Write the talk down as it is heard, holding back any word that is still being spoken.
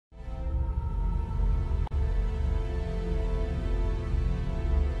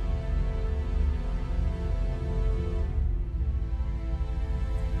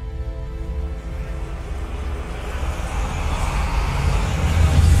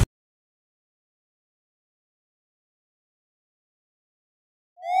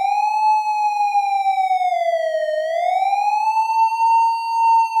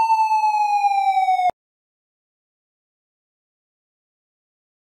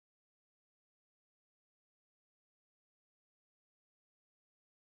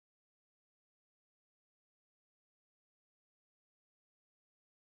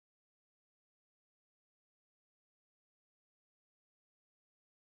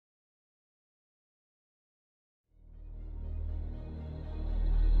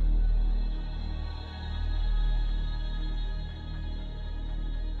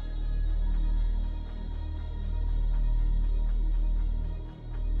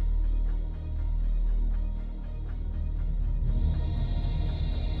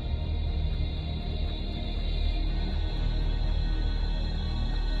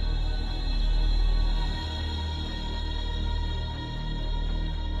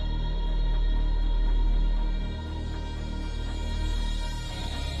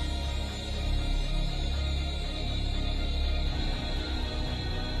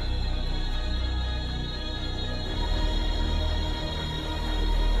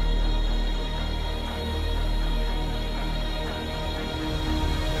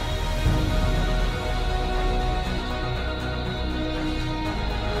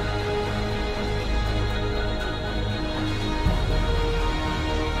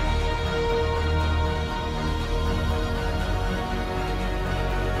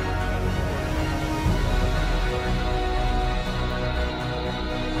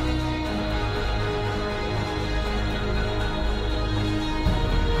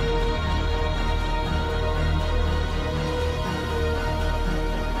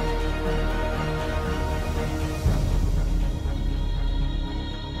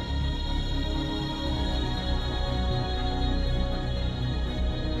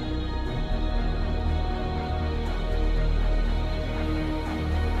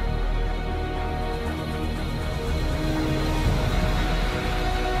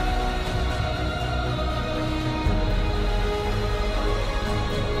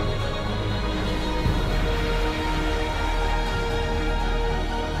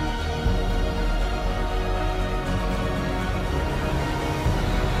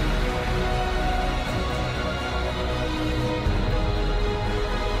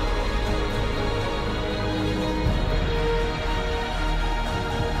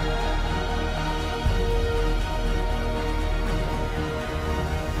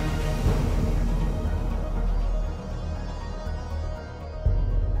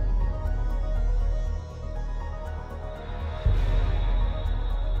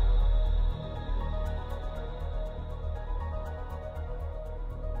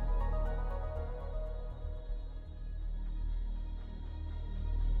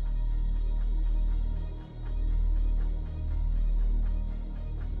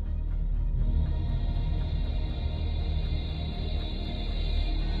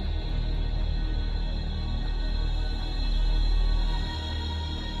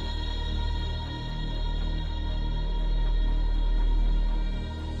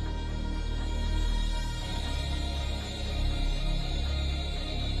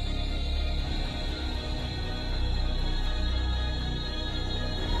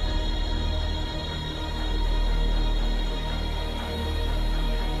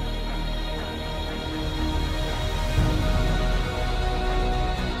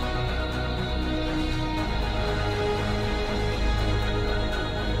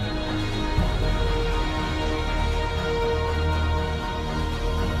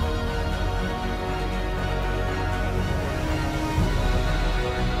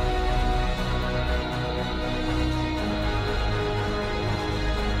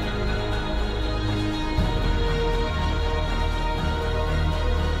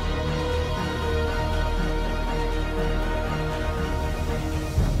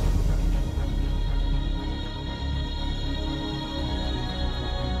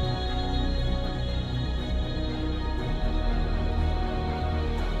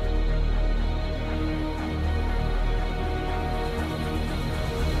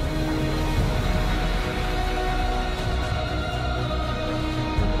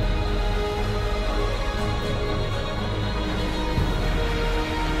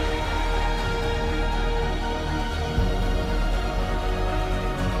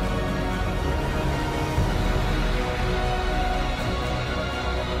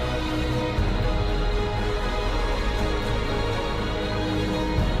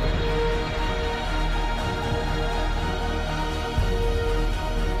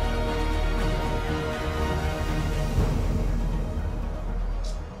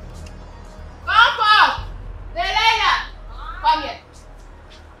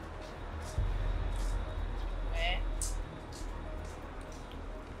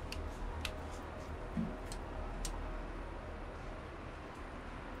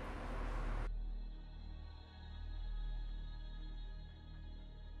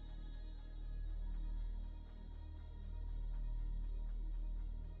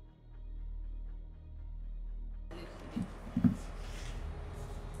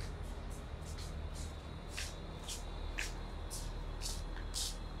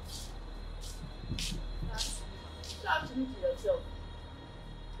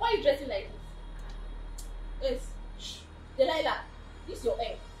you dressing like this? Yes. Shh. Delilah, this is your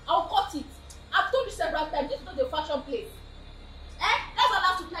hair. I'll cut it. I've told you several times, this is not the fashion place. That's why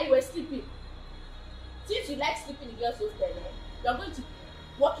last week now you were sleeping. Since you like sleeping in girls' hostel, you are going to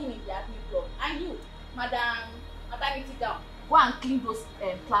walk in the admin block. And you, Madam Maternity Gown, go and clean those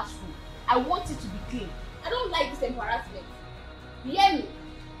classrooms. I want it to be clean. I don't like this embarrassment. You hear me?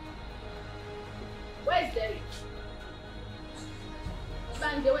 Where is Derek?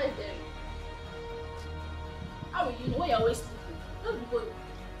 Bande, where is Derek? How will you know when you're always sleeping? Don't be going.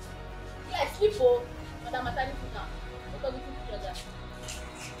 Yeah, sleep for Madam Maternity Gown. We're talking to each other.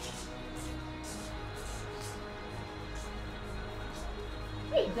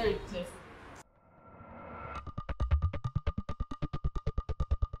 Where is Derek, please?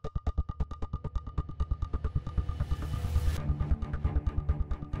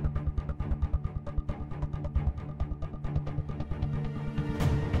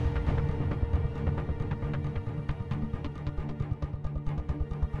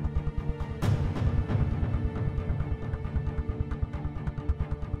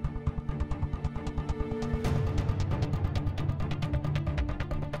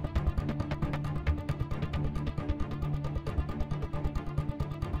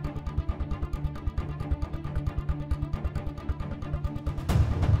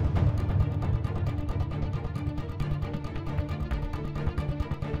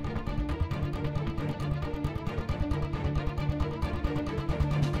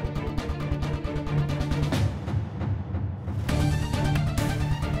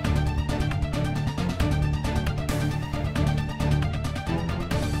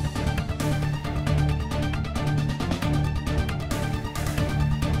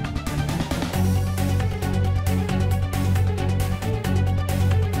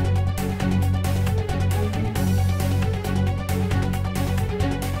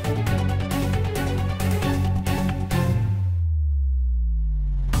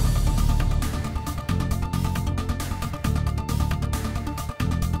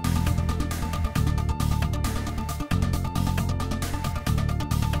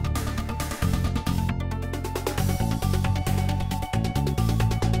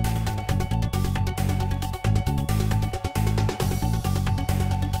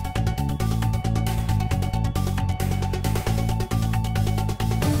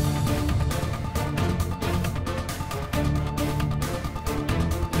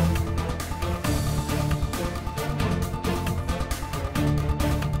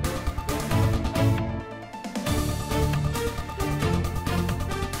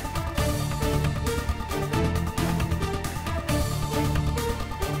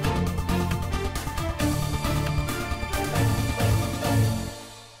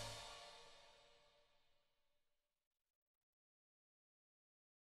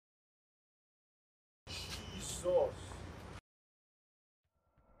 sauce.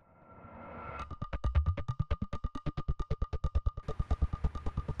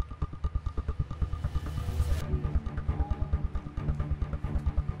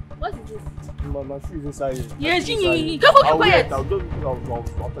 What is this? My shoe is inside here. Yes, you go keep quiet. I'll just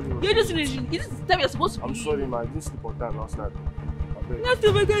I'll tell you. You just is this the time you're supposed to be? I'm sorry, man. I didn't sleep on time last night. Let's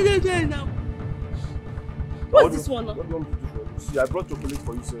do it now. What's this one? What do you want me to do for you? See, I brought chocolate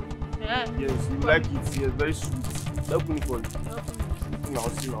for you, sir. Yeah. Yes, you like it. Yes, very sweet. Open it for you.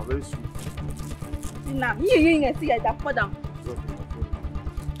 See now, very sweet. See now, you see that for them. Yes,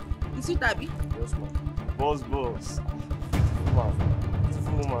 You sweet, Abby? yes, ma'am. Boss. Man.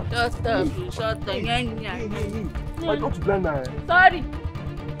 Shut up. Why don't you blend that? Sorry.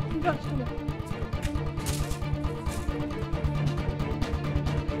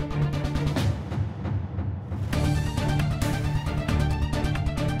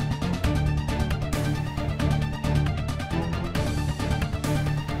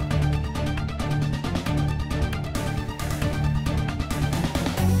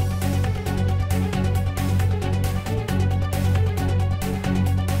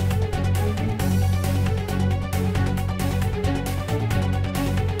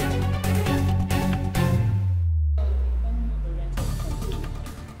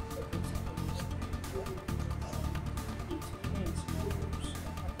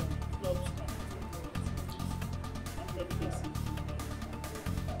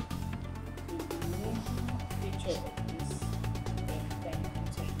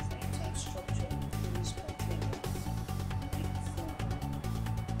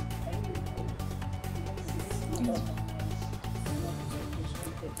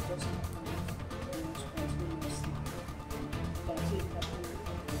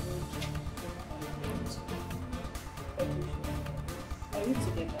 Are you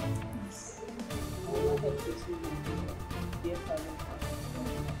together? I will not help you to be a parent.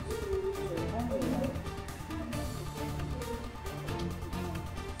 So when we like,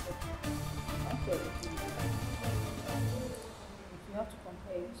 after everything, if you have to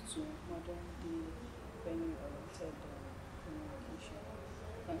compare it to modern day venue-oriented communication,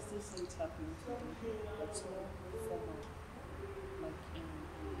 you can still see it happening today, but it's more formal, like in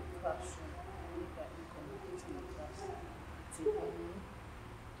the classroom. If that you communicate in the class, it's a venue.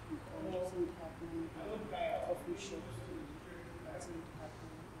 You can see it happening in coffee shops, you can see it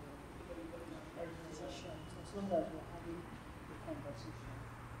happening in organizations. As long as we're having a conversation,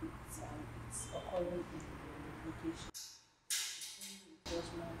 it's occurring in the location. It's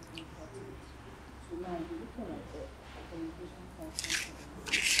just more important. So now you're looking at the communication function.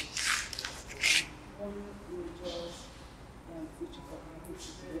 One major feature for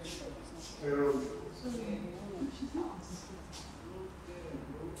communication is business. So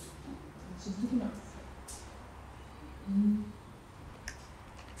She's looking at.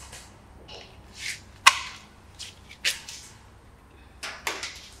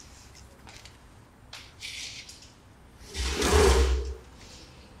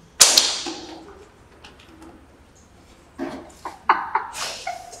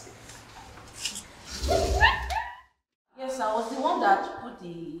 Yes, I was the one that put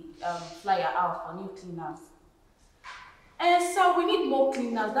the flyer out for new cleaners. And sir, we need more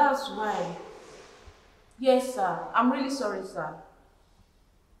cleaners, that's why. Yes, sir. I'm really sorry, sir.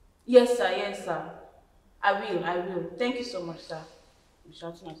 Yes, sir. Yes, sir. I will. Thank you so much, sir. You're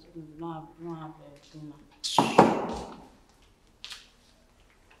shouting at me. We don't have a cleaner.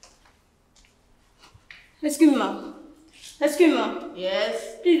 Excuse me, ma'am. Excuse me, ma'am.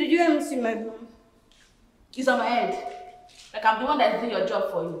 Yes. Please, did you let me see my mom? It's on my head. Like I'm the one that's doing your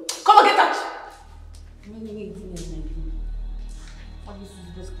job for you. Come on, get out! What this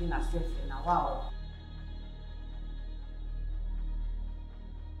is just clean herself now. Wow.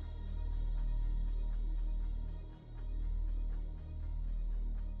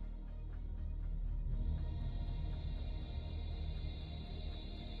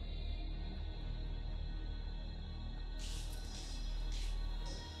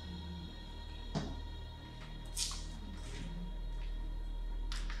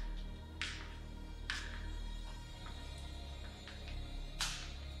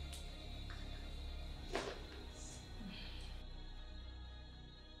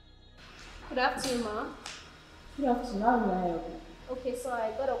 Good afternoon, ma. Good afternoon. How may I help you? Okay, so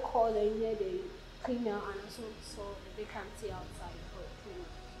I got a call that you need a cleaner and also saw the vacancy outside for a cleaner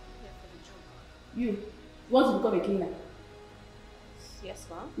here for the job. You want to become a cleaner? Yes,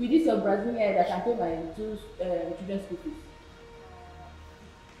 ma'am. With this your Brazilian hair that can pay my two children's school fees.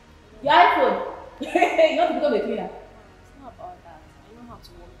 Your iPhone. You want to become a cleaner? It's not about that. I know how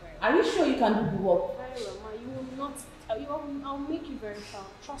to work very well. Are you sure you can do the work? Very well, ma. You will not. I'll make you very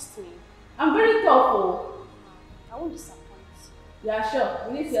proud. Trust me. I'm very tough. Oh. I won't disappoint. Yeah, sure.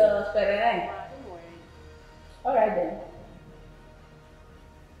 We need your spare line. Ma, don't worry. Alright then.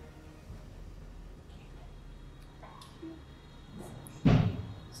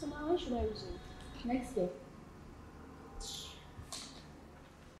 So, ma, when should I resume? Next day.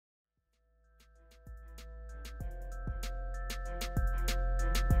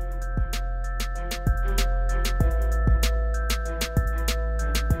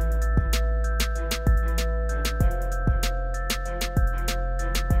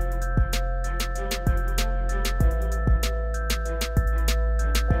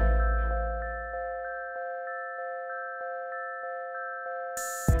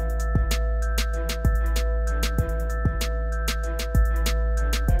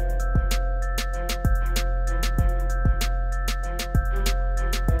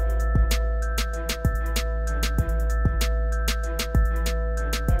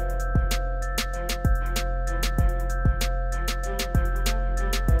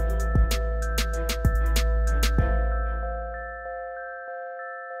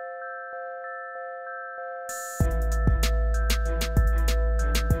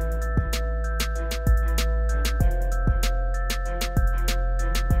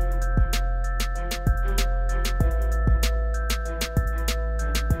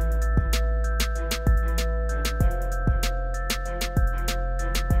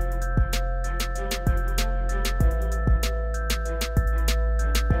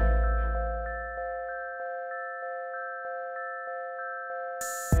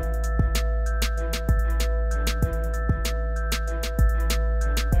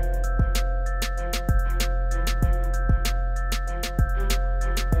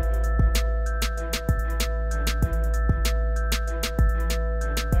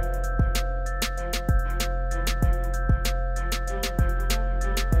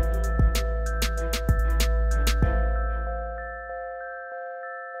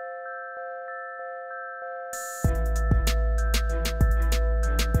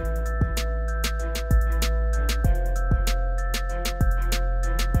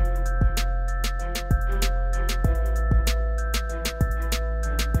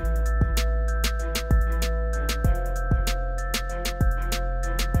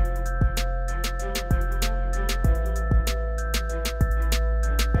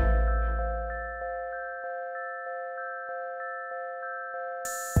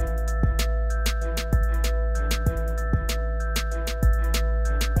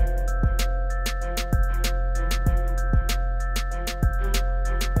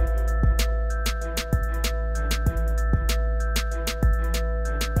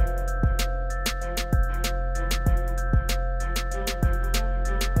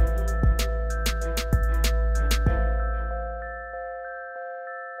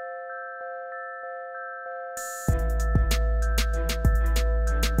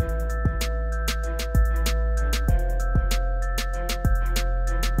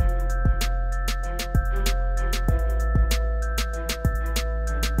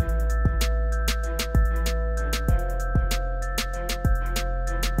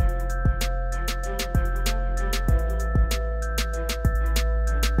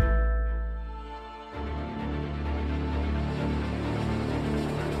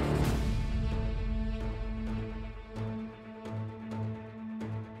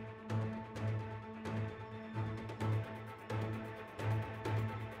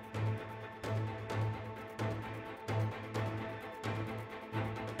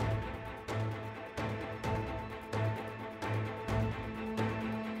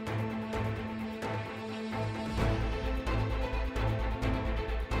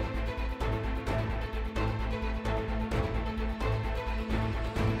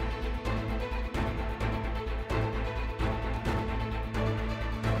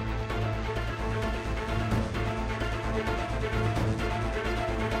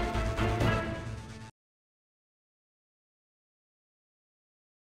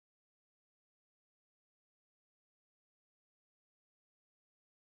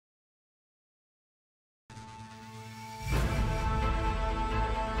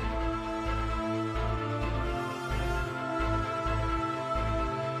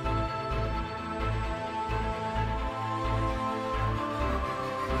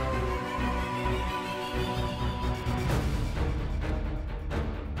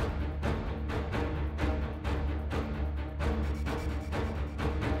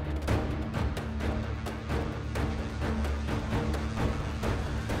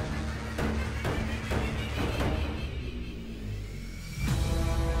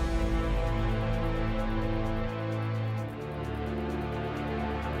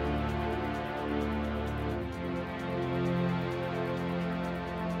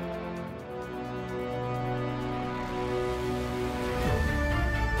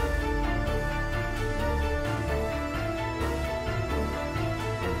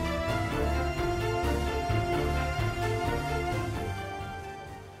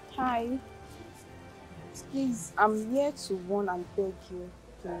 Please, I'm here to warn and beg you,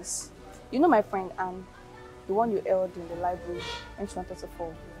 please. You know my friend Anne, the one you held in the library when she wanted to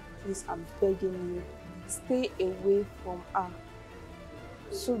fall. Please, I'm begging you, stay away from her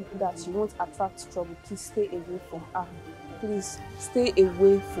so that you won't attract trouble. Please stay away from her. Please, stay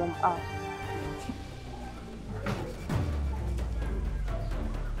away from her.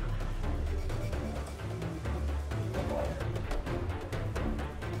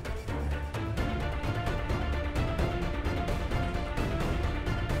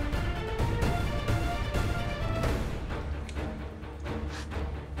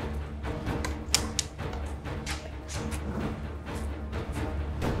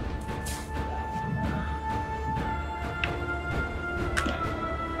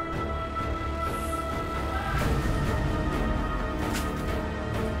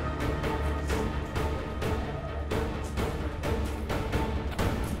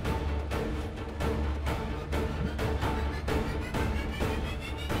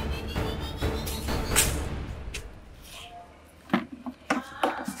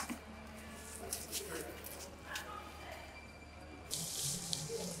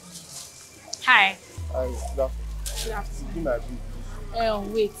 Hi. Yeah. Give my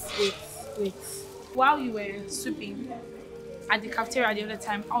Wait. While you were sweeping at the cafeteria the other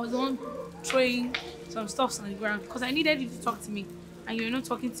time, I was the one throwing some stuff on the ground because I needed you to talk to me and you were not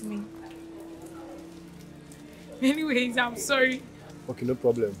talking to me. Anyways, I'm sorry. Okay, no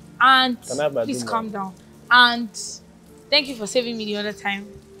problem. And Can I have my please broom calm now? down. And thank you for saving me the other time.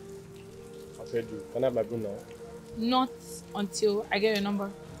 I paid you. Can I have my broom now? Not until I get your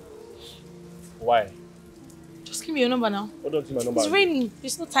number. Why? Just give me your number now. Hold on to my number. It's raining.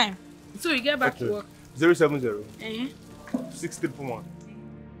 There's no time. So you get back to work. 070 Eh? 6341.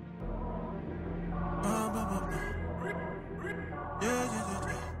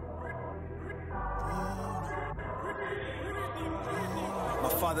 My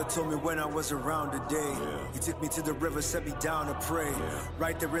father told me when I was around today. He took me to the river, set me down to pray.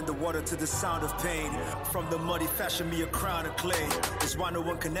 Right there in the water to the sound of pain. From the mud he fashioned me a crown of clay. That's why no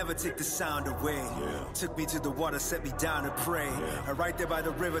one can ever take the sound away. Took me to the water, set me down to pray. And right there by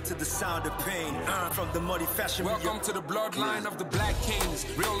the river to the sound of pain. From the mud he fashioned me. Welcome to the bloodline of the Black Kings.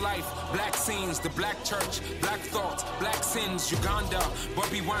 Real life, black scenes, the black church, black thoughts, black sins, Uganda,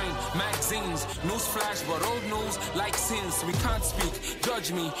 Bobby Wine, magazines, news flash, but old news like sins. We can't speak,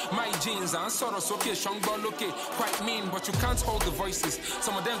 judge me, my jeans, and sort of okay, strong but okay, quite mean, but you can't hold the voices.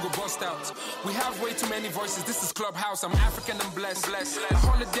 Some of them go bust out. We have way too many voices. This is Clubhouse. I'm African and blessed. I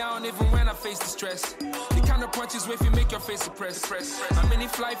hold it down even when I face the stress. The kind of punches where if you make your face suppress. I mean,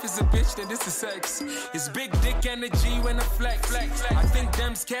 if life is a bitch, then this is sex. It's big dick energy when I flex. I think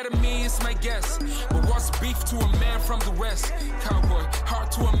them scared of me, it's my guess. But what's beef to a man from the west? Cowboy,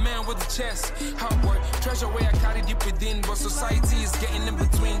 heart to a man with a chest. Cowboy, treasure where I carry deep within, but society is getting in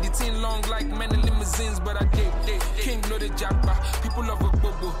between. The teen long like many limousines, but I did. King know the jabba, people love a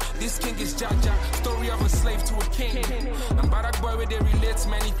bobo. This king is Jaja, story of a slave to a king. And Barack boy where they relate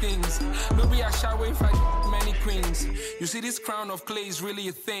many things. No be a shower if I many queens. You see this crown of clay is really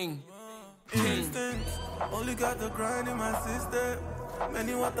a thing. Instinct, only got the grind in my system.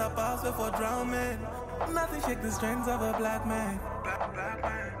 Many water pass before drowning. Nothing shake the strength of a black man.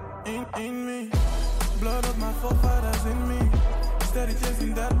 In me, blood of my forefathers in me. Steady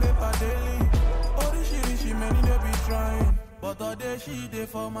chasing that paper daily. All this shit, she many they be trying. But all day she dey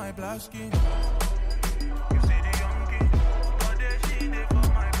for my black skin. You see the young king. All day she dey for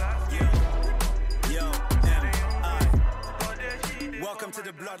my black skin. Yo, welcome to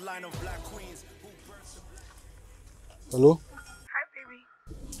the bloodline of black queens. Hello? Hi, baby.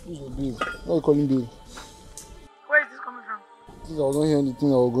 Who's your babe? Why are you calling babe? Where is this coming from? Since I was not hearing the thing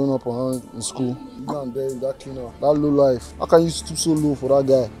that was going up around in school. You go and bury that cleaner. That low life. How can you stoop so low for that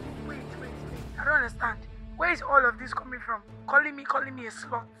guy? Wait. I don't understand. Where is all of this coming from? Calling me a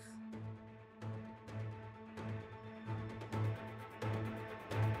slut.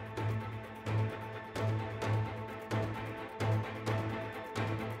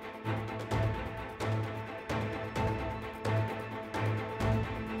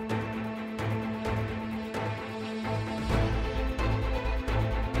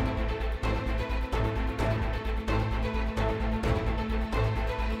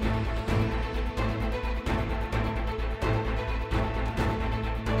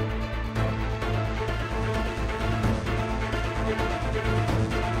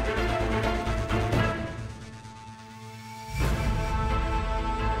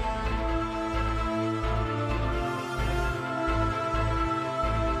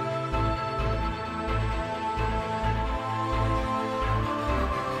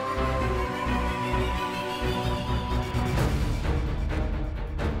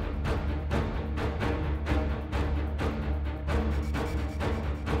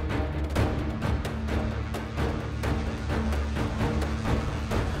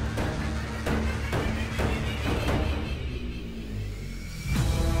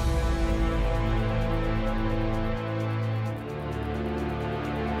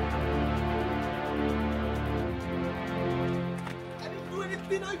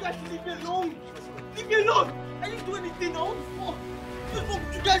 anything. Now you guys should leave me alone. Leave me alone. I didn't do anything. Now what the fuck? What's wrong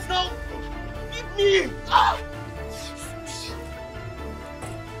with you guys now? Leave me. Ah!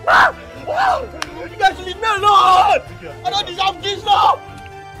 Ah! Ah! You guys should leave me alone. I don't deserve this now.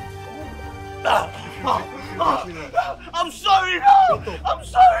 I'm sorry now. I'm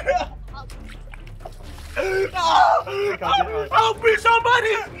sorry. Help me,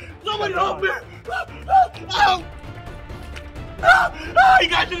 somebody! Somebody help me! You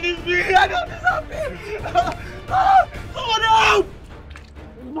guys should leave me! I don't deserve it! Somebody help!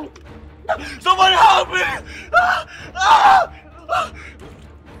 Somebody help me!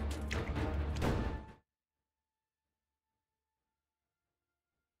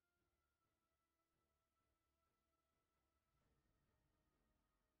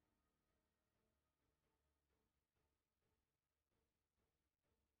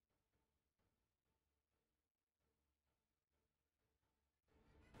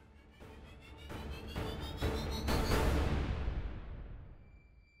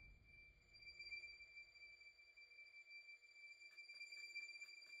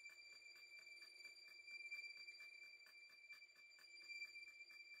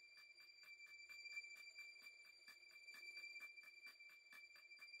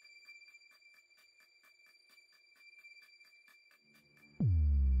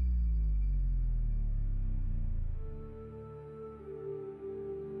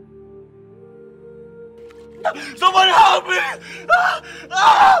 Somebody help me!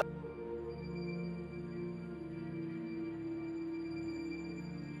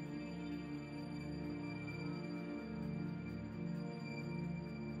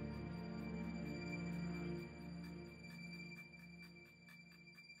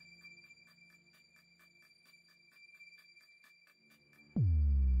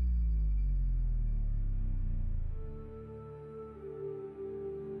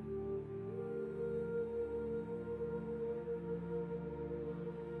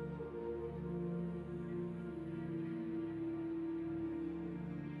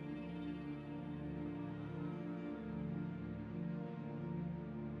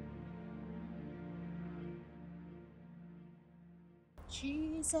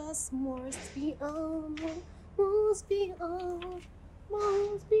 Jesus must be on, must be on,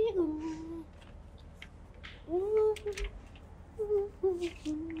 must be on.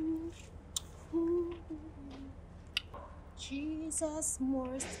 Jesus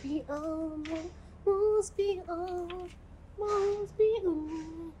must be on, must be on, must be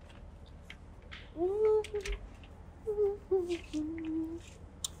on.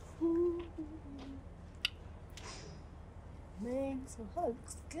 Man, so her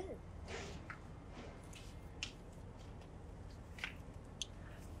looks good.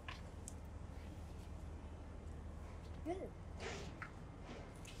 Good.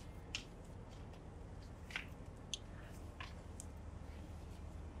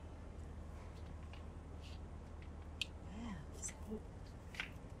 Wow, so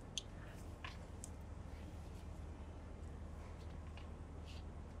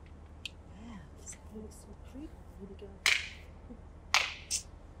wow, this looks so pretty. Really good.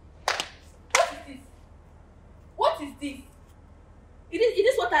 What is this? It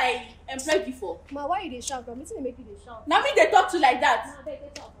is what I employed you for. Ma, why you dey shout? I'm meeting to make you dey shout. Now me they talk to like that. Ma, they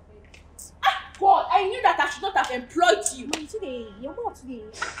shout. Ah, God, I knew that I should not have employed you. Ma, today, your mouth today.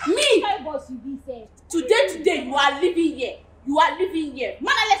 Me? Hi, boss, you be said. Today, you are living here. You are living here.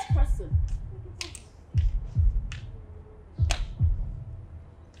 Mannerless person.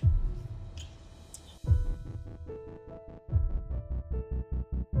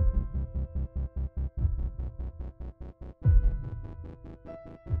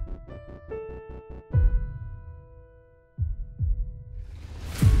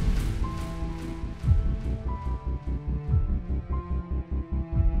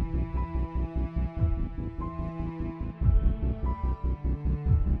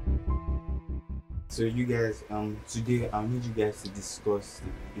 So you guys, today I need you guys to discuss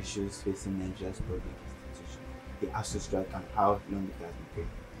the issues facing Nigeria's public institution, the ASU strike, and how long it has been going.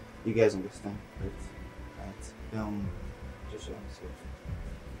 You guys understand, right? Right. Just show yourself.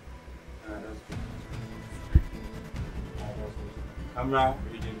 That's good. That's good. Camera,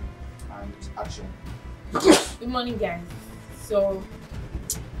 reading, and action. Good morning, guys. So,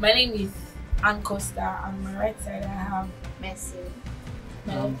 my name is Ann Costa, and on my right side I have Mercy.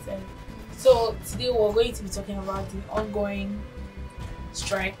 my left side. So today we're going to be talking about the ongoing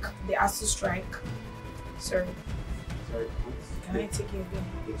strike, the ASU strike. Sorry, can I take it again?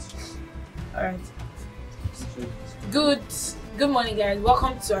 Yes. Alright. Good morning, guys.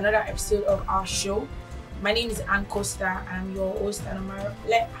 Welcome to another episode of our show. My name is Ann Costa. I'm your host, and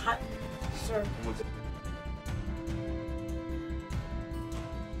sorry.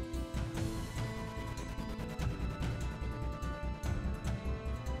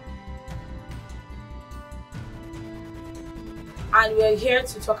 And we're here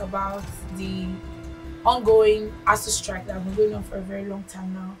to talk about the ongoing ASU strike that has been going on for a very long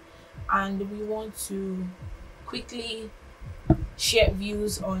time now, and we want to quickly share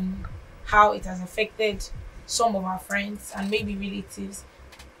views on how it has affected some of our friends and maybe relatives.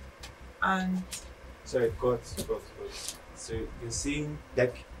 And sorry, cut. So you're saying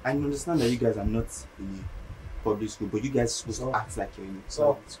that I understand that you guys are not in a public school, but you guys are supposed to act like you're in a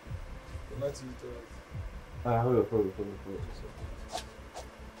public school. Hold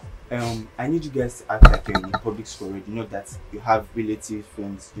on. I need you guys to act like you're in a public school already. You know that you have relatives,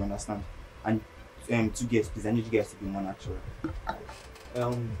 friends, you understand? And 2 guests, please, I need you guys to be more natural.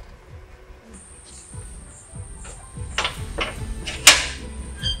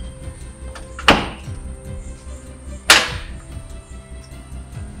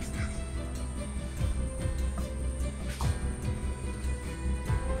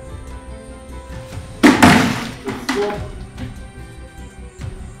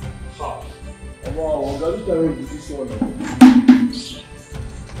 Wow, that's the way this one.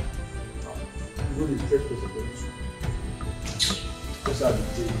 You go to straight to the police. Because I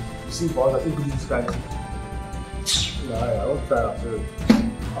did. You see, boss, I think we just can't. Nah, I don't try after.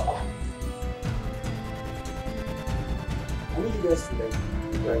 I need you guys to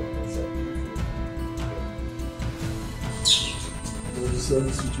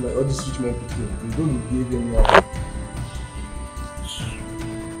like all this switch my people. You don't behave anyhow.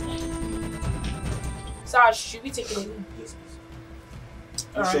 so, should we take it in? Yes, please.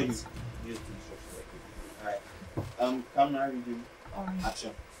 All Sure right. you use the instruction. Alright. Camera review.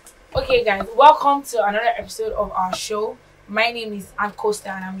 Action. Okay, guys, welcome to another episode of our show. My name is Ann Costa,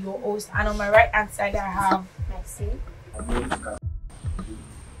 and I'm your host. And on my right hand side, I have Maxine.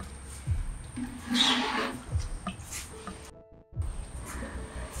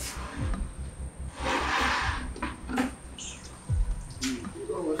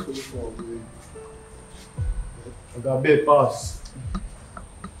 I got a bit pass.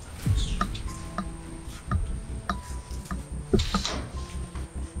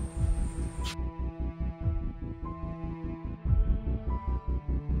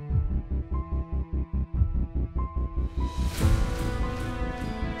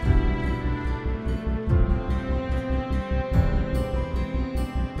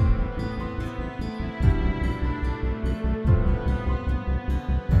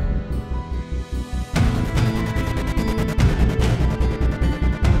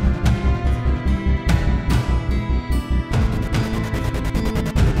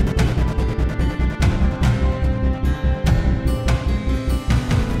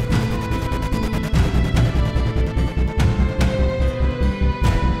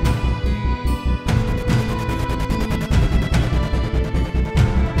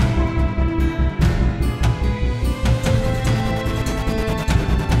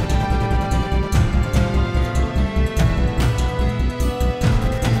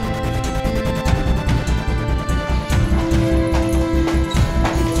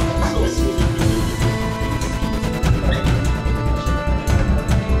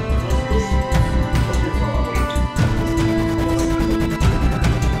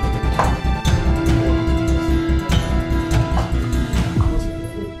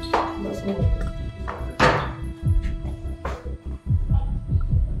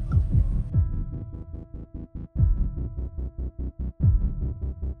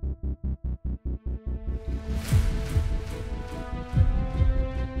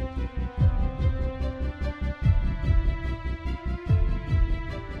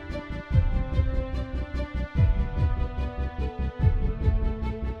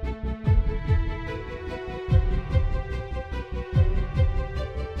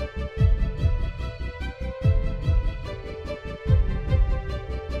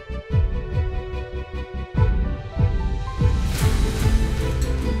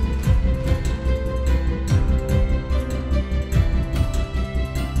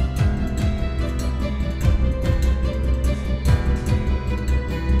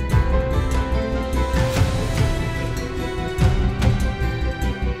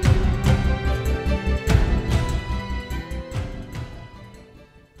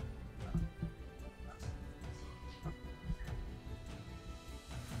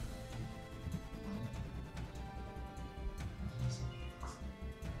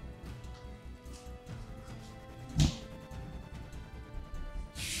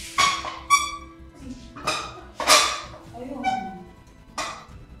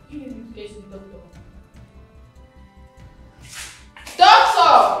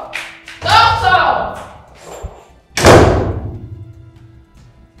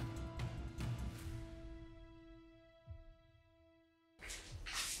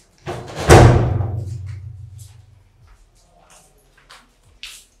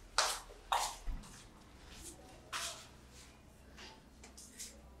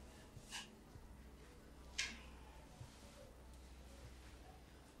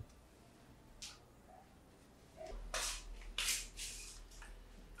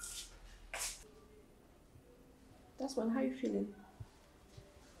 That's one. How are you feeling?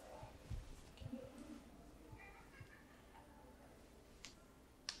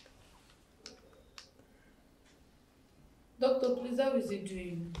 Doctor, please, how is he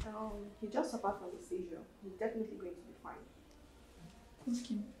doing? He just suffered from the seizure. He's definitely going to be fine.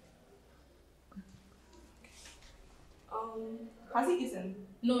 Okay. Has he eaten?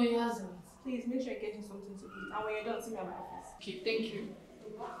 No, he hasn't. Please make sure you get him something to eat. And when you're done, see me at my office. Okay, thank you.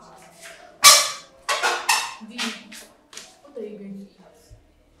 Dee, what are you going to eat?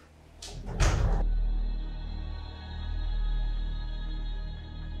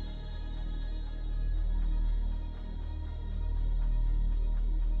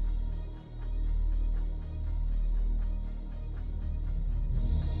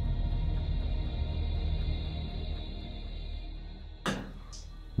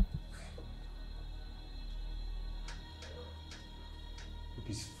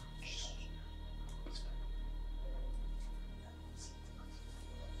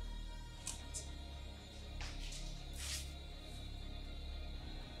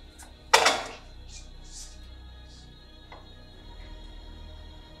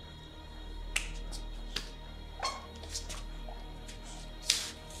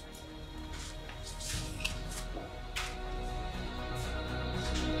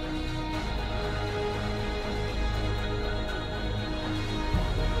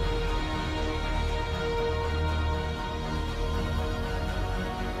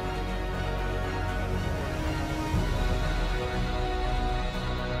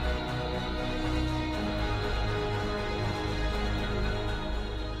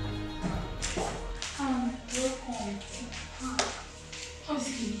 Welcome. How's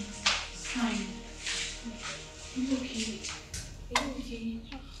he? Fine. He's okay. He's okay.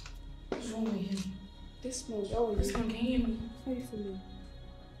 What's wrong with him? This morning, how are you? Can you hear me? How are you feeling?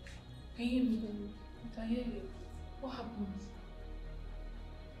 Can you hear me? I can hear you. What happened?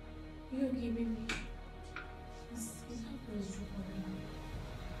 Are you okay, baby? Is happening?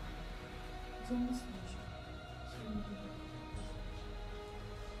 It's almost finished.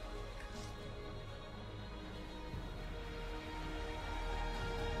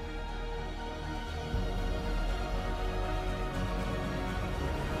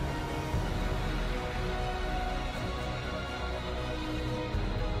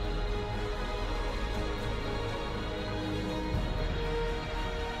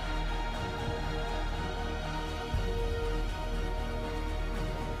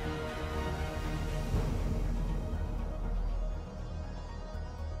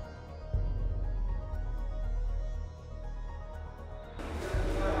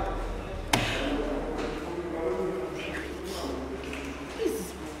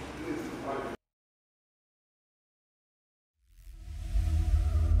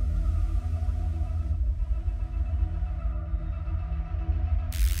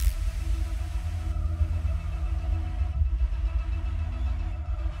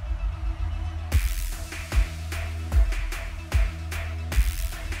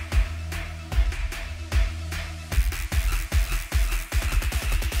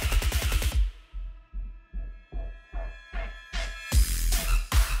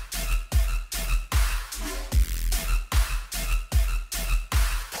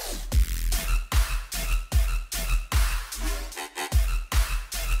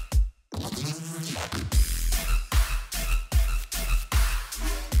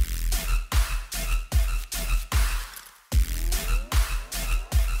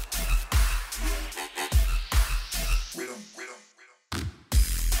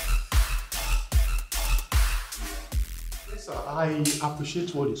 I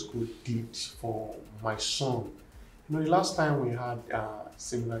appreciate what the school did for my son. You know, the last time we had a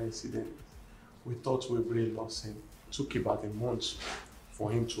similar incident, we thought we really lost him. It took about a month for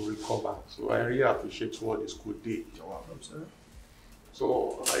him to recover. So I really appreciate what the school did. You're welcome, sir.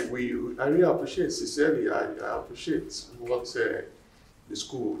 So I really appreciate, sincerely, I appreciate what the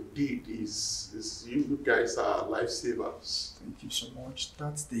school did. Is you guys are lifesavers. Thank you so much.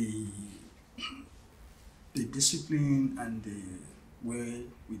 That's the discipline and the way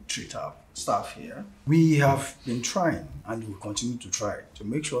we treat our staff here. We have been trying and will continue to try to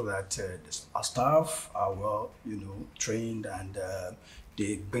make sure that our staff are well, trained, and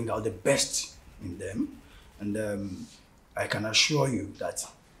they bring out the best in them. And I can assure you that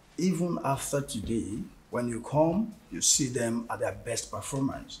even after today, when you come, you see them at their best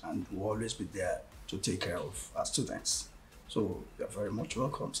performance, and we'll always be there to take care of our students. So you're very much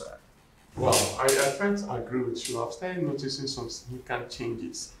welcome, sir. Well, I tend to agree with you. I've started noticing some significant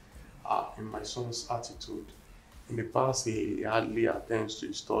changes in my son's attitude. In the past, he hardly attends to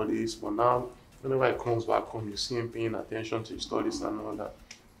his studies, but now Whenever he comes back home, you see him paying attention to his studies and all that.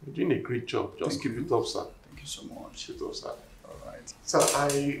 You're doing a great job. Just keep it up, sir. Thank you so much. Keep it up, sir. All right. Sir,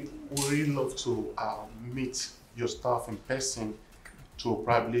 I would really love to meet your staff in person to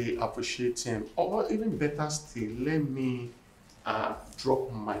probably appreciate him. Or even better still, let me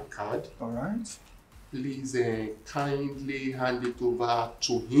drop my card. All right. Please kindly hand it over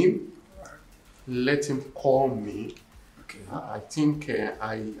to him. Let him call me. Okay. I think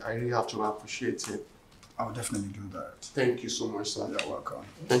I really have to appreciate it. I'll definitely do that. Thank you so much, sir. You're welcome.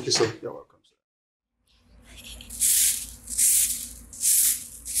 Thank you, sir. You're welcome, sir.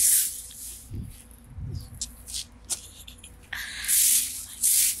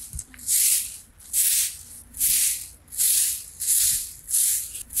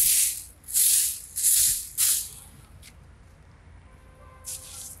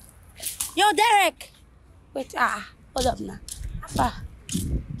 Yo, Derek! Wait, hold up now.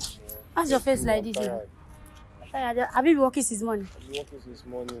 How's your face like this? Have you been working since morning? I've been working since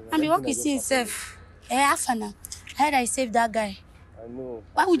morning. I've been working since self. Half an hour. I heard I saved that guy. I know.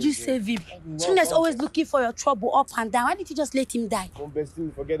 Why would you save him? Someone's always looking for your trouble up and down. Why didn't you just let him die? Come best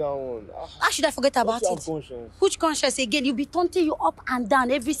thing, forget that one. How should I forget about it? Conscience. Which conscience again? You'll be taunting you up and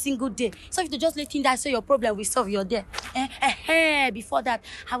down every single day. So if you just let him die, so your problem will solve, you're there. Before that,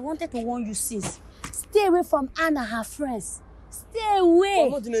 I wanted to warn you since. Stay away from Anna and her friends. Stay away.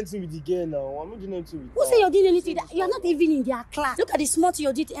 I'm not doing anything with the girl now. I'm not doing anything with Who say you're doing anything? You're not even in their class. Look at the small thing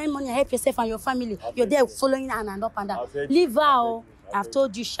you did to earn money and help yourself and your family. You're there following Anna and up and down. Leave her. I've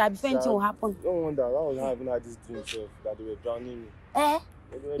told you, Sha, before anything will happen. Don't wonder. That was how I even had this dream, sir, that they were drowning me.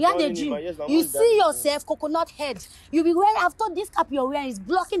 You had a dream. You see yourself, coconut head. You be wearing, I've thought this cap you're wearing is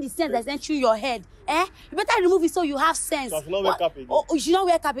blocking the sense that's entering your head. You better remove it so you have sense. So I should not wear cap again. Oh, you should not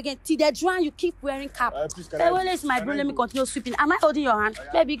wear cap again. Till they drown, you keep wearing cap. Please, Where is my bro? Let me continue sweeping. Am I holding your hand?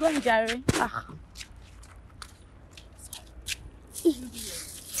 Baby, go in, Jerry.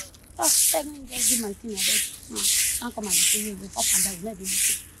 Let me just give my thing a bit. Can't come and be saying up and down. Let me.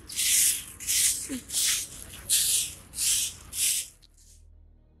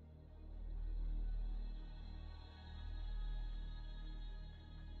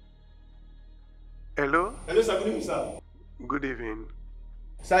 Hello? Hello, sir. Good evening, sir. Good evening.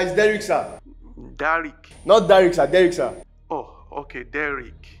 Sir, it's Derek, sir. Derek? Not Derek, sir. Derek, sir. Oh, okay,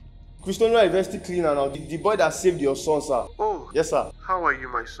 Derek. Christiana University cleaner now. The boy that saved your son, sir. Oh. Yes, sir. How are you,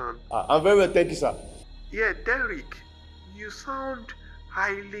 my son? I'm very well, thank you, sir. Yeah, Derek, you sound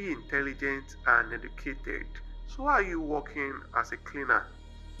highly intelligent and educated. So why are you working as a cleaner?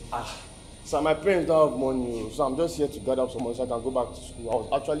 Sir, my parents don't have money, so I'm just here to gather up some money so I can go back to school. I was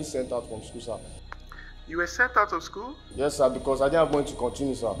actually sent out from school, sir. You were sent out of school? Yes, sir, because I didn't have money to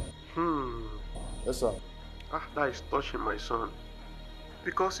continue, sir. Yes, sir. That is touching, my son.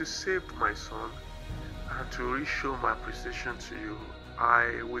 Because you saved my son, and to really show my appreciation to you,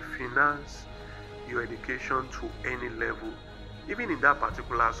 I will finance your education to any level, even in that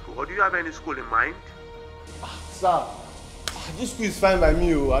particular school. Or do you have any school in mind? Sir, this school is fine by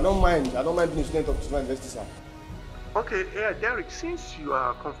me. I don't mind. I don't mind being a student of Christopher University, sir. Okay, yeah, Derek, since you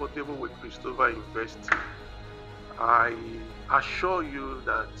are comfortable with Christopher University, I assure you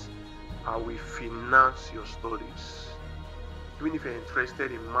that I will finance your studies. Even if you're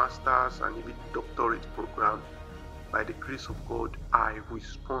interested in master's and even doctorate program, by the grace of God, I will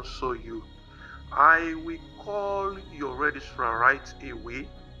sponsor you. I will call your registrar right away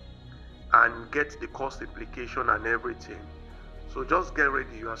and get the cost implication and everything. So just get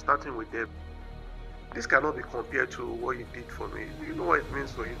ready, you are starting with them. This cannot be compared to what you did for me. You know what it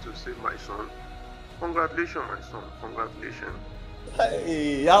means for you to save my son. Congratulations, my son. Congratulations.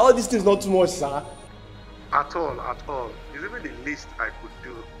 Hey, all these things not too much, sir. At all, at all. It's even the least I could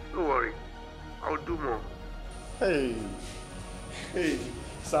do. Don't worry. I'll do more. Hey,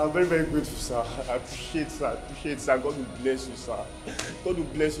 sir, I'm very, very grateful, sir. I appreciate, sir. God will bless you, sir. God will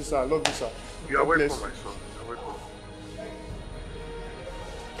bless you, sir. I love you, sir. You are welcome, my son. You are welcome.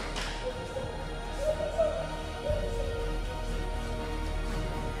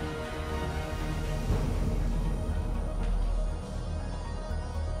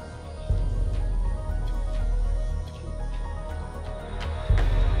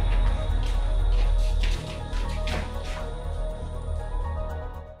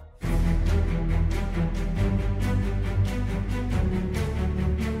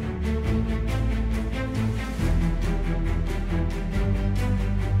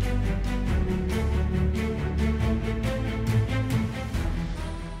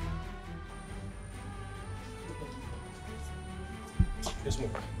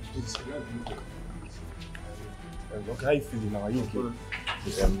 Okay, how are you feeling now? Are you okay?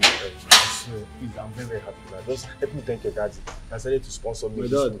 Please, I'm very, very happy now. Just help me thank your daddy. He decided to sponsor me.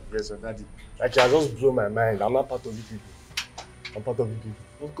 Yes, your daddy. Like, he has just blown my mind. I'm not part of the people. I'm part of the people.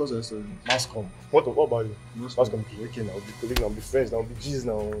 What cause I said? Mascom. What about you? Mascom. Okay, now. I'll be colleagues, I'll be friends, now. I'll be G's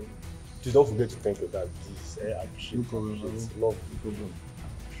now. Please don't forget to thank your dad. Please, I appreciate it. No problem. Love. No problem.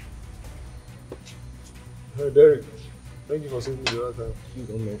 Hey, Derek. Thank you for saving me the other time. Please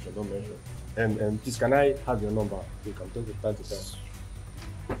don't mention. And please, can I have your number? You can talk from time to time.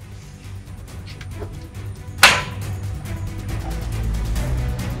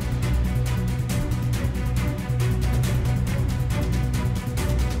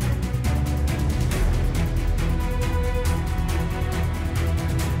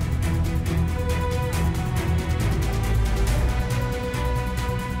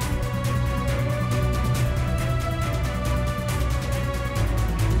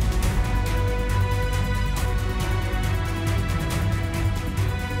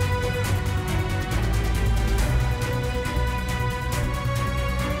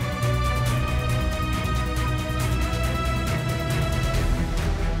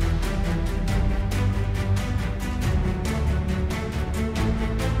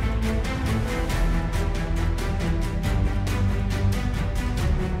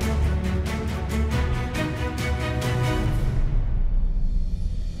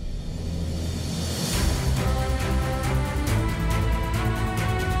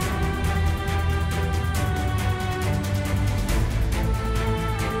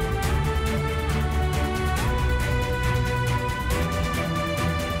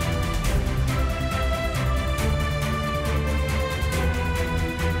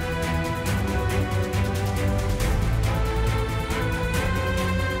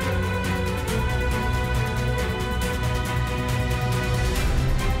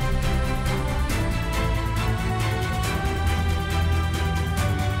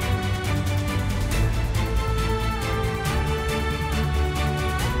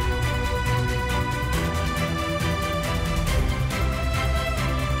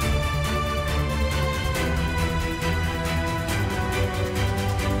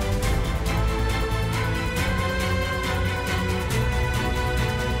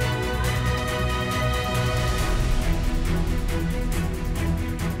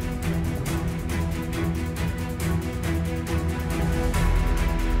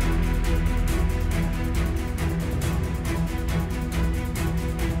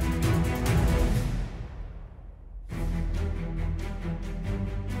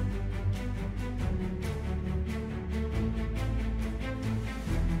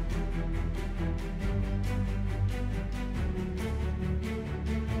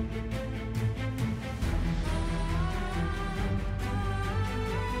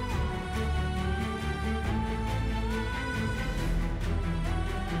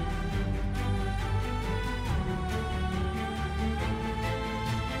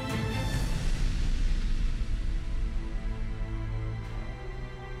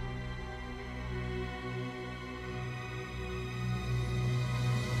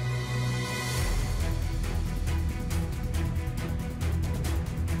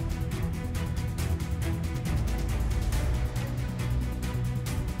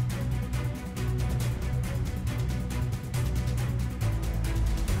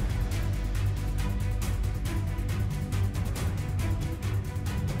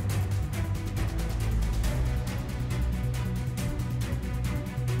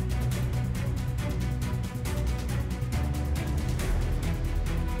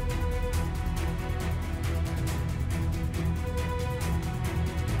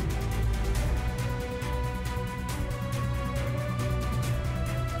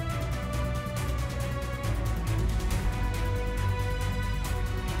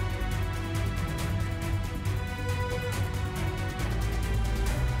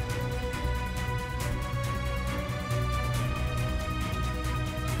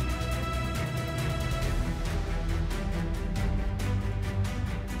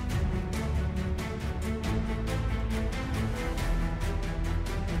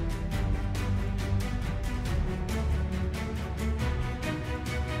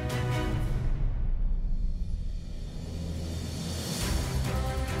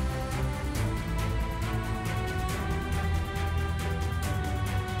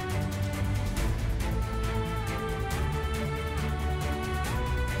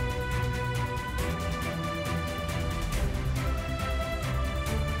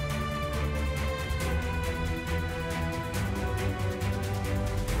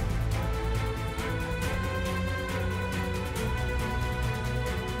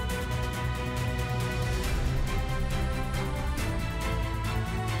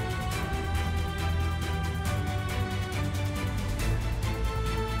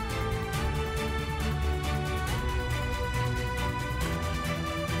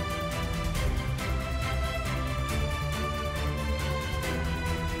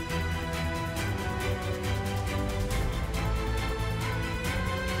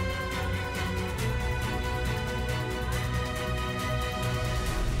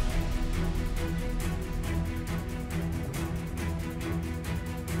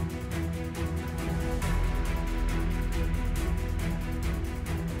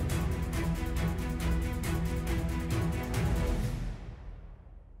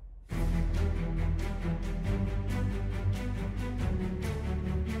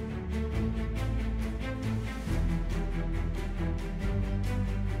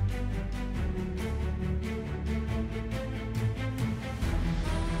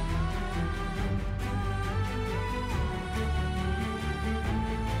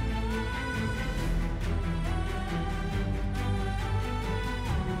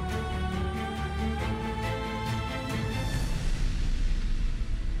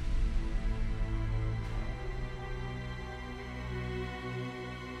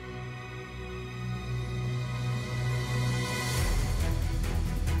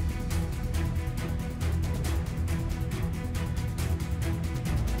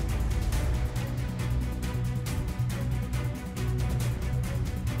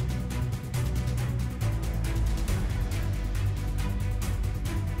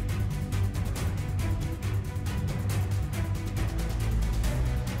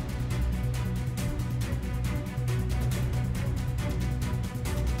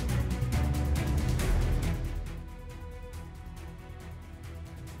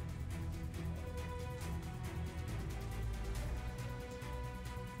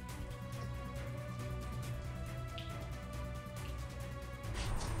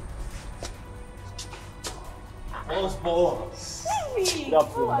 Boss. Hey, Good how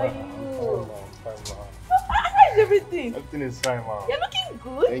are afternoon, you? Fine, man. How's everything? Everything is fine, man. You're looking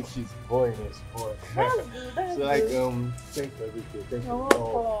good. Thank you. Boy, yes, boy. That's good. That's So like good. thanks for everything. Thank You're you. welcome.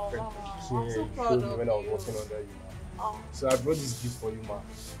 Oh, I'm so you proud showed me of when I was you. working under you, man. Oh. So I brought this gift for you, man.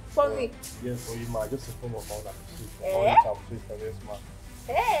 For me? Yes, for you, man. Just a form of appreciation. Eh? Appreciation, yes, man.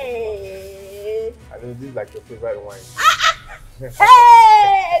 Hey! I know this is like your favorite wine. Hey!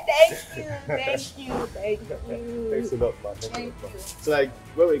 Thank you, thank you, thank you. Thanks a lot, man. Thank a lot. you. So like,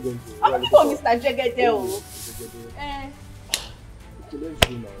 where are we going to? I'm looking for Mr. Jegede. Oh. Okay, let's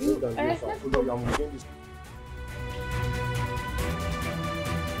go now. Let's go. I'm getting this.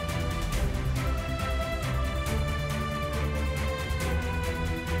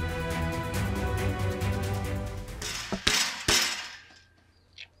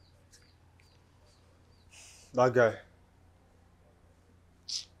 That guy.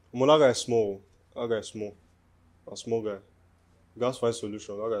 That guy is small. That guy is small. A small guy. You guys find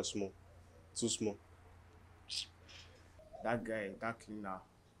solution. That guy is small. Too small. That guy, that cleaner,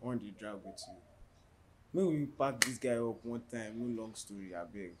 on the drag with you. Maybe we pack this guy up one time, no long story, I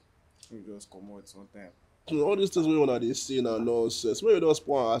beg. We just come out one time. All these things we want to see now nonsense. Maybe just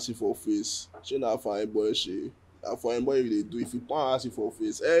point and ask you for face. She not fine boy, she. And fine boy, if they do, if you point and ask you for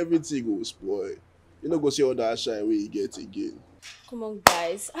face, everything goes spoil. You know, go see all that shine where you get again. Come on,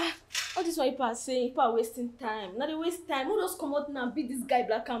 guys. All this why people are saying, people are wasting time. Now they waste time. Who just come out now and beat this guy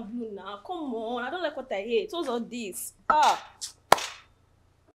black and blue now? Come on, I don't like what I hate. What's all this?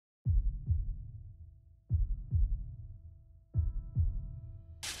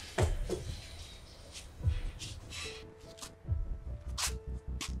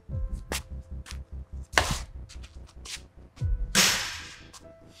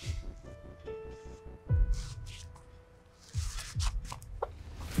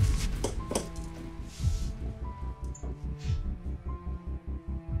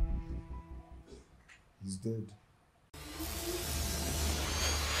 He's dead.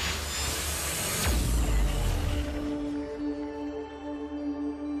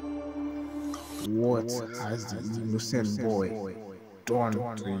 What has the innocent boy done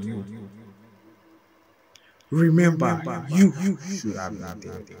to you? Remember, you should have been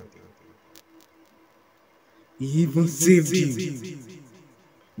dead. He even saved you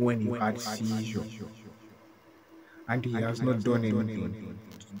when you had seizure, and he has not done anything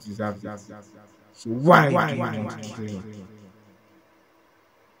to deserve it. So why do you want to kill him?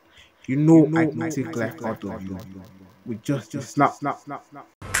 You know I can take life out of you with just a snap.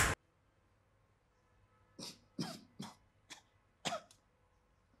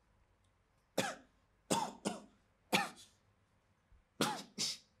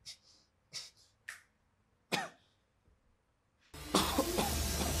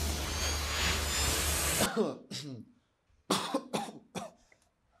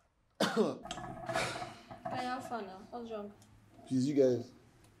 What's wrong? Please, you guys,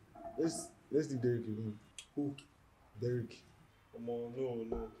 let's leave Derek alone. Who? Derek. Come on,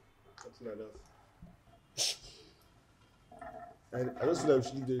 no, something like that. I just feel like we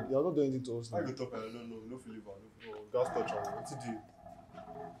should leave Derek. They are not doing anything to us now. I go talk, no feel it. Gas touch on. What's it do?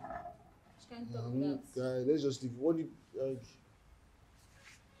 Can't talk that. Guy, let's just leave. What do you like?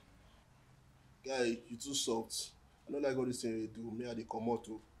 Guy, you too soft. I don't like all this thing you do. Me, I dey come out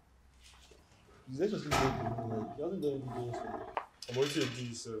too. Let's just leave Derek alone. Like, he hasn't done anything to us. I'm already do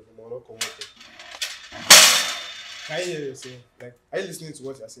yourself. I'm not come out. Can you hear yourself? Like, are you listening to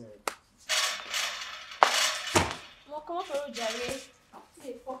what you're saying? Well, come on for a Jerry.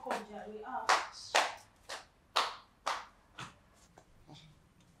 Say, fuck off, Jerry.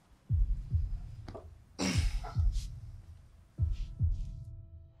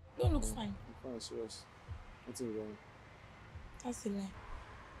 Don't look fine. I'm fine, serious. Nothing wrong. That's a lie.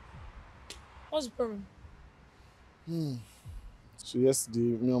 What's the problem? So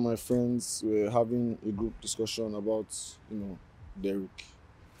yesterday, me and my friends were having a group discussion about, Derek.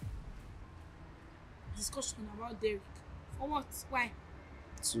 Discussion about Derek. For what? Why?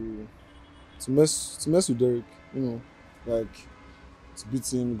 To mess with Derek, like to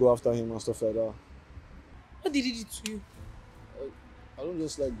beat him, go after him and stuff like that. What did he do to you? I don't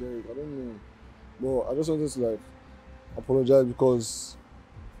just like Derek, I don't know. But I just wanted to apologize because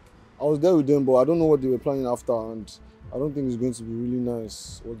I was there with them, but I don't know what they were planning after, and I don't think it's going to be really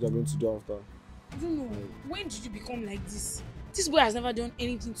nice what they're going to do after. I don't know. When did you become like this? This boy has never done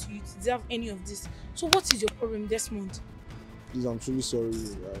anything to you to deserve any of this. So what is your problem this month? Please, I'm truly sorry.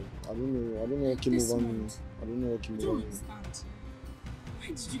 I don't know what came over me. I don't know what came over me. I don't understand. Why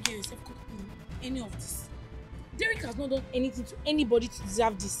did you get yourself caught up in any of this? Derek has not done anything to anybody to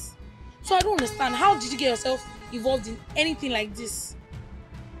deserve this. So I don't understand. How did you get yourself involved in anything like this.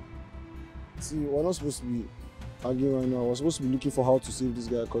 See, we're not supposed to be arguing right now. We're supposed to be looking for how to save this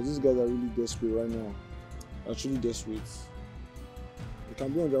guy because these guys are really desperate right now. They're truly desperate. They can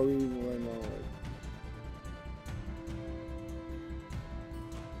be on their way even right now. Like.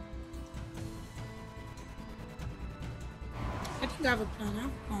 I think I have a plan. I have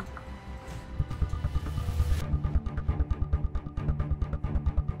a plan.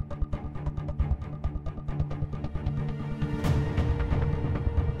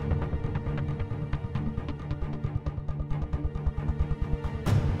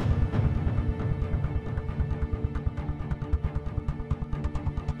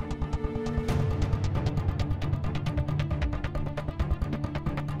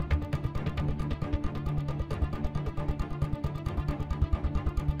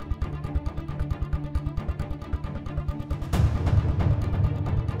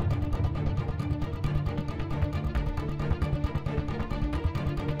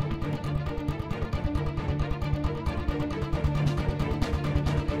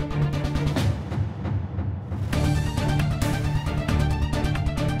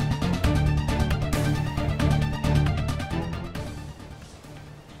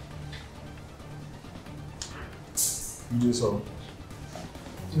 You do so.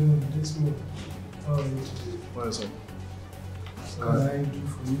 This one. How are you? What is it? What can I do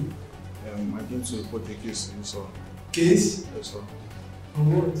for you? I came to report a case, so. Case? Yes, sir. For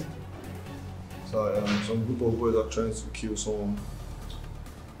what? So, some group of boys are trying to kill someone.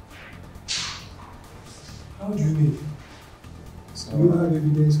 How do you mean? So, do you have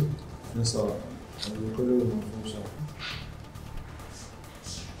evidence of it? Yes, sir. I'm recording with my phone, sir.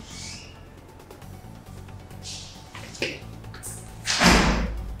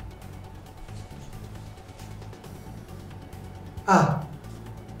 Ah!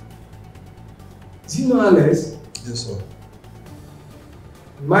 Is he not Alex? Yes, sir.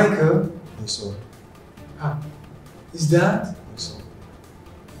 Michael? Yes, sir. Ah. Is that? Yes, sir.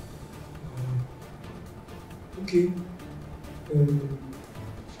 Okay. I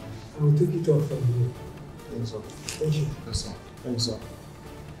will take it off from here. Yes, sir. Thank you. Yes, sir. Thank you, sir.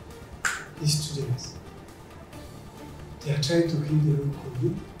 These students, they are trying to kill their own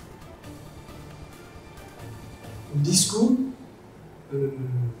colleague. In this school,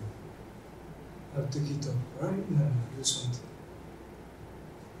 I'll take it up right now and do something.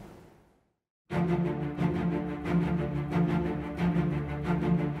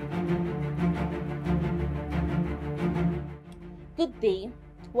 Good day.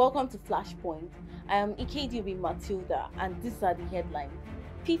 Welcome to Flashpoint. I am Ikediubi Matilda, and these are the headlines.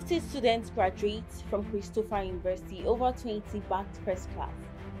 50 students graduate from Christopher University, over 20 backed first class.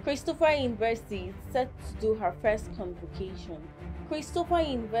 Christopher University is set to do her first convocation. Christopher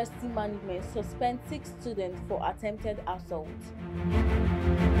University management suspends 6 students for attempted assault.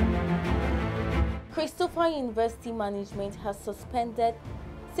 Christopher University management has suspended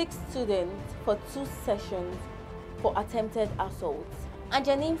 6 students for 2 sessions for attempted assaults. And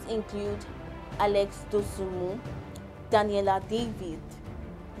their names include Alex Dosumu, Daniela David,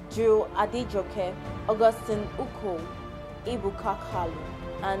 Drew Adejoke, Augustine Uko, Ebuka Kalu,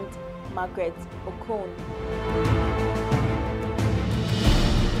 and Margaret Okon.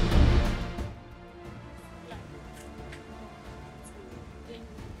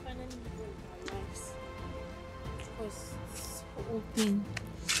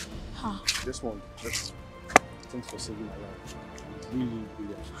 This one, thanks for saving my life. Really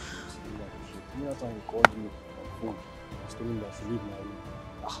appreciate it. You know, that time you called me on phone, I was telling me I should leave my room.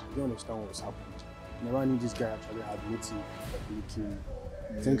 I don't understand what was happening. Never knew this guy actually had motive of really killing me.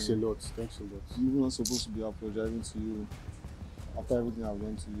 Thanks a lot. I'm even not supposed to be apologizing to you after everything I've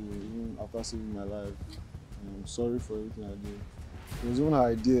done to you, even after saving my life. I'm sorry for everything I did. It was even an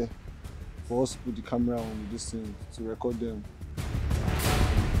idea for us to put the camera on this thing to record them.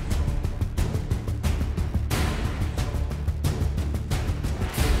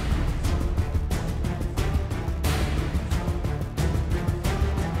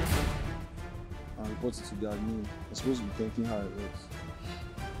 Report it to the admin. I'm supposed to be thanking her.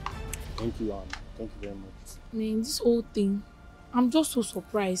 Thank you, thank you very much. Man, this whole thing, I'm just so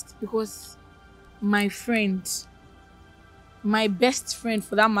surprised because my friend, my best friend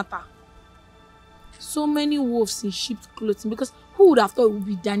for that matter, so many wolves in sheep's clothing, because who would have thought it would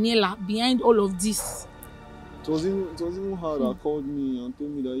be Daniela behind all of this? It was even her that called me and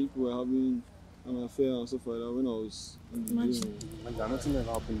told me that people were having an affair and stuff like that when I was in the Imagine. Nothing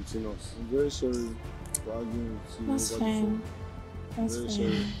ever happened between us. I'm very sorry for arguing with you. That's fine. That's very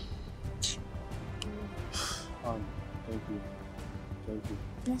fine. sorry. Thank you.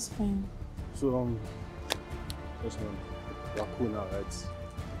 That's fine. So Yes, man. We're cool now, right?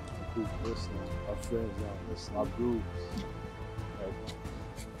 We're cool. Yes, man. Our friends now. Yes, our bros. Like,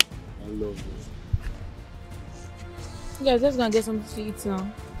 I love you. Guys, let's go and get something to eat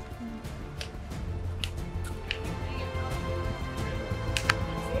now.